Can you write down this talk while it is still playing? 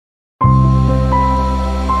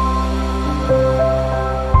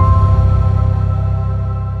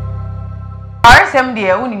RSM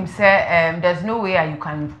there, unim say there's no way you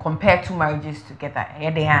can compare two marriages together.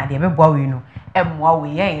 They are we know.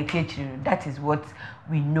 That is what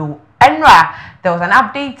we know. Enra, there was an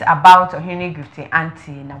update about Gifty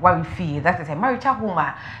Aunti na what we feel that is a marital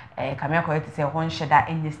home. Kamia correct say one sheda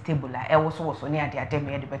any stable. Was near the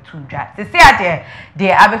ademi the betu dra. They say the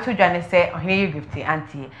abetu dra say Gifty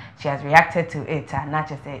Aunti. She has reacted to it and not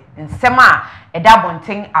just say in sema a double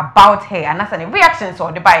thing about her and that's any reactions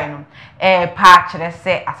or the buy patch let's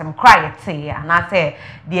say as I'm crying say and I say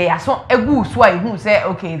they are so a goose why who say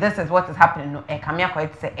okay this is what is happening. Kamia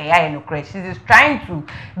correct say AI no correct. She is trying to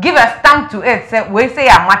give a stamp to it. Say we say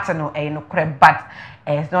a matter no no correct but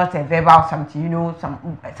it's not a verbal something, you know,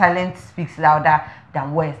 some silence speaks louder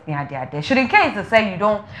than words near there. Should in case to say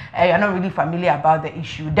you're not really familiar about the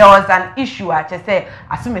issue. There was an issue I just say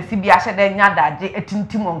as soon as CB then that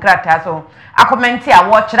tintim on grata so I comment here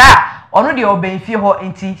watch that or no the obey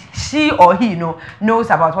she or he knows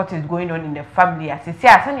about what is going on in the family. As I say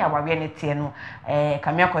as any our reality no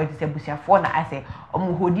Kamia ko say busia for na I say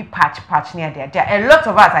omuhodi patch near there. There are a lot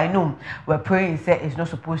of us I know were praying say it's not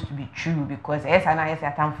supposed to be true because yes and yes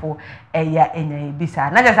at time for enya bisa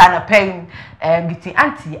not just an paying Gifty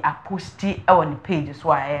Aunti a posty on the page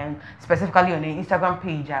so specifically on the Instagram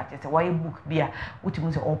page just why book beer which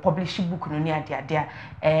means or publish book no near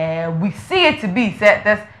there we see it to be said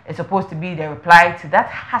this is supposed to be the reply to that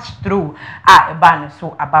h0w a ban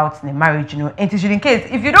so about the marriage and in case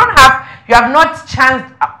if you have not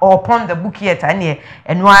chanced upon the book yet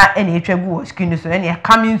and why any screen so any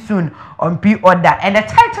coming soon on pre-order and the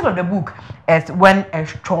title of the book is When a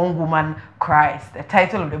Strong Woman Cries. The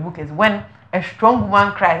title of the book is When a Strong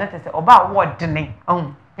Woman Cries. That is about what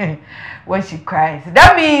when she cries.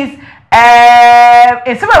 That means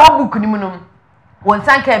it's about what book one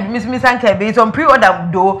sanke miss sanke based on pre-order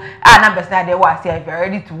though numbers now they was if you're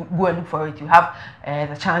ready to go and look for it you have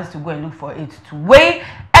the chance to go and look for it to weigh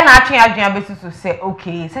and actually I basis to say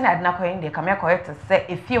okay send I not going there come correct to say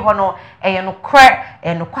if you no cry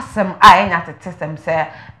and no kwasem I not to test them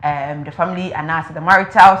say the family and as the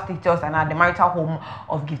marital status and the marital home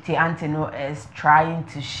of Gifty Aunti is trying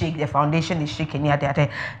to shake the foundation is shaking near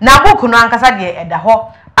there now book no ankasa de the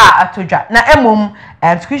ho atodwa na emom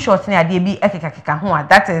screenshots na ade bi ekekeka ho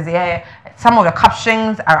that is some of the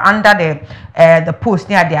captions are under the post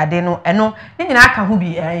near the ade no eno ni nyina aka ho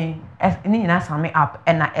bi ni nyina sum up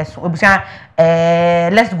na eso obusia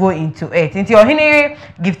let's go into it into your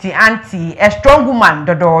Gifty Aunti a strong woman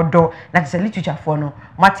do that is a literature for no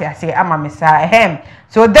matter say amamisa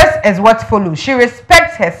so this is what follows. She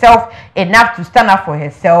respects herself enough to stand up for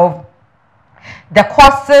herself, the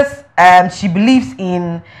causes she believes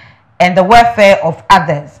in, and the welfare of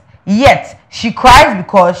others. Yet she cries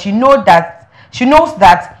because she knows that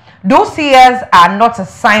those tears are not a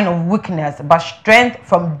sign of weakness but strength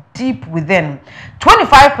from deep within.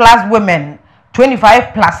 25 plus women,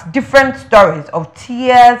 25 plus different stories of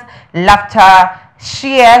tears, laughter,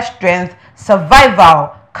 sheer strength,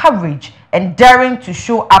 survival, courage, and daring to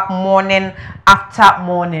show up morning after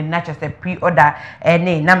morning, not just a pre-order and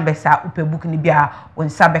numbers are upe book nibia when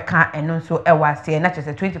sabeka and also was here, not just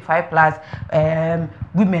a 25 plus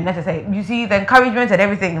women, not just say you see the encouragement and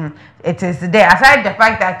everything it is there. Aside the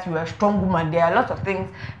fact that you are a strong woman, there are a lot of things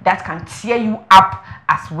that can tear you up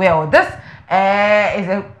as well. This is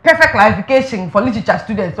a perfect clarification for literature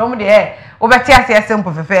students. Somebody over here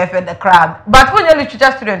simple for the crowd. But when you're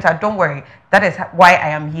literature students, don't worry. That is why I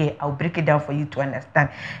am here. I'll break it down for you to understand.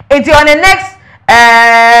 It's on the next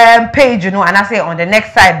page, and I say on the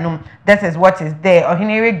next side, this is what is there.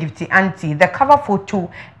 Gifty Aunti, the cover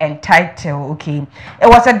photo and title. Okay, it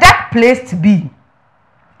was a dark place to be.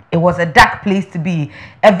 It was a dark place to be,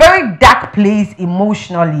 a very dark place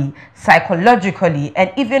emotionally, psychologically,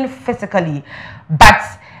 and even physically. But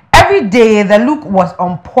every day the look was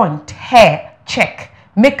on point, hair check,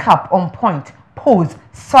 makeup on point, pose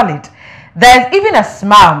solid. There's even a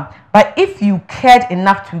smile, but if you cared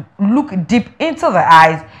enough to look deep into the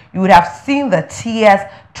eyes, you would have seen the tears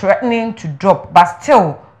threatening to drop. But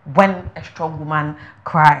still, when a strong woman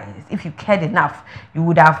cries, if you cared enough, you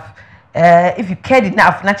would have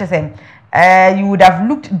not just saying, you would have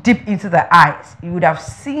looked deep into the eyes. You would have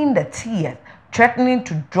seen the tears threatening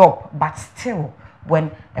to drop. But still,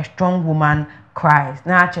 when a strong woman cries.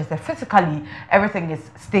 Now just physically everything is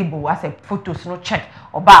stable. I say photos no check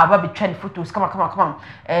or be trend photos. Come on.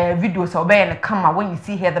 Videos or and camera. When you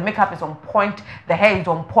see her, the makeup is on point, the hair is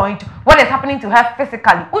on point. What is happening to her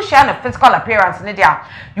physically? Who share a physical appearance, Lydia?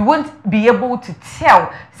 You won't be able to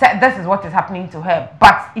tell this is what is happening to her.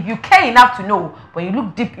 But if you care enough to know, when you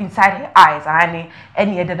look deep inside her eyes,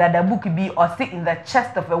 any other book could be or sit in the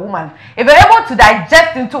chest of a woman. If you're able to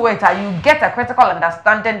digest into it, you get a critical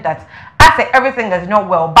understanding that I say everything is not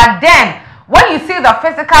well. But then when you see the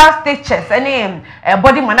physical stitches, any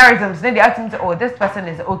body mannerisms, then they think, oh, this person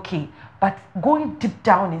is okay. But going deep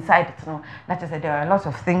down inside it, not just that there are lots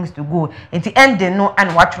of things to go. In the end, they know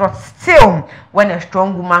and watch what still when a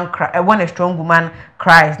strong woman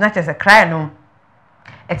cries, not just a cry, no.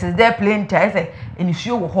 It is there plain tears and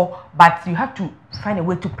you but you have to find a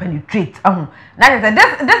way to penetrate.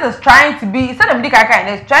 This is trying to be instead of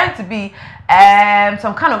it's trying to be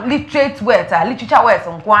some kind of literature words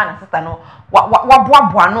on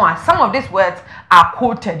some of these words are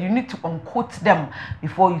quoted. You need to unquote them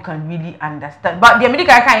before you can really understand. But the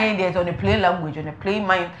American kind is on a plain language, on a plain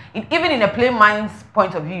mind. Even in a plain mind's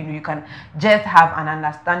point of view, you can just have an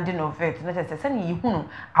understanding of it. Not just say you know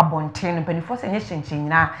abontin, but before saying changing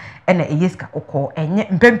na and a yeska oko and yet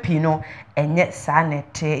bempino and yet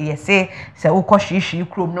sanet. Yes, say uko she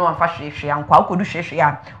crum no and fashion and quaco do she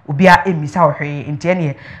ubia emisa or he in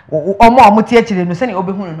tenny or more mutiated no sending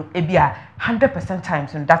obehuno ebia 100%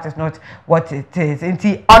 times, and that is not what it is. On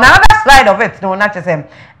another slide of it, no, not just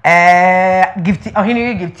Gifty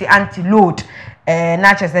Aunti load.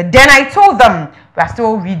 Not just then I told them we are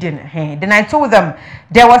still reading. Then I told them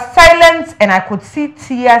there was silence and I could see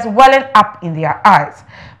tears welling up in their eyes.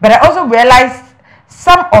 But I also realized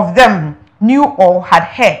some of them knew or had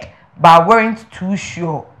heard, but weren't too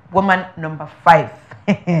sure. Woman number 5.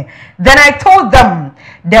 Then I told them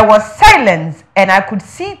there was silence and I could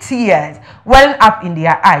see tears welling up in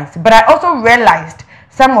their eyes. But I also realized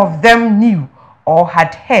some of them knew or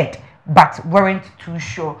had heard but weren't too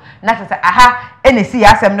sure. Not to say, any see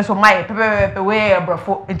as I'm so my way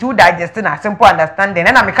into digesting a simple understanding.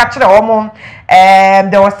 And I'm catching the hormone.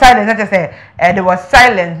 There was silence. Not to say there was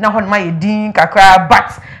silence. Not on my ding, kakra,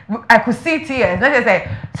 but I could see tears. Not to say,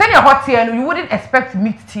 send your hot tear. You wouldn't expect to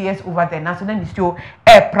meet tears over there. Now, so then you still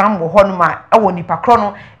pram or honma. I won't nipa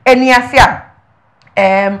chrono. Any asia.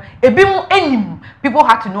 Ebimu enim people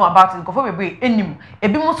had to know about it before we enim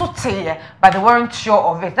ebimu so tell but they weren't sure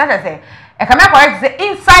of it. That I say I can correct say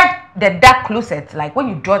inside the dark closet, like when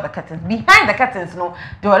you draw the curtains, behind the curtains,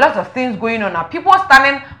 there were lots of things going on. Now people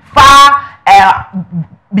standing far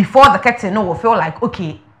before the curtain will feel like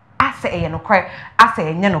okay, I say no cry, I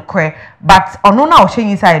say no cry, but ono na o she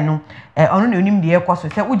inside no ono na onim de ekwo so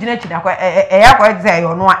say ugina chi na kwa yakwa say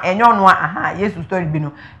ono a enyo ono aha yesu story bi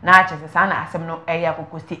no na ache say na asem no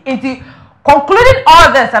kokosti enti concluding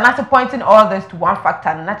all this and after pointing all this to one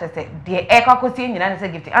factor na ache say the kokosti nyina na say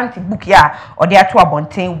Gifty Aunti book ya or the ato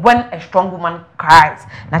abonten when a strong woman cries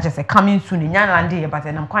na ache say coming soon nya lande but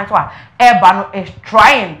I'm quite so eba no is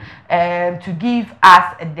trying to give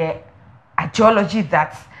us the ideology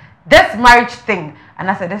that this marriage thing, and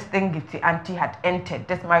I said this thing Gifty Aunti had entered,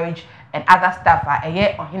 this marriage and other stuff, a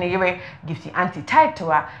year or in a year, Gifty Aunti tied to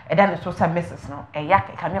her, and then it's also misses no, a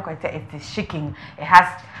yak, it is shaking,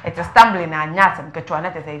 it's a stumbling and yas and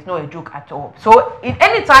Ketuanetta says no a joke at all. So, in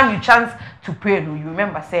any time you chance to pray, you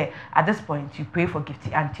remember, say, at this point, you pray for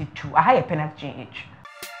Gifty Aunti too, a higher penalty age.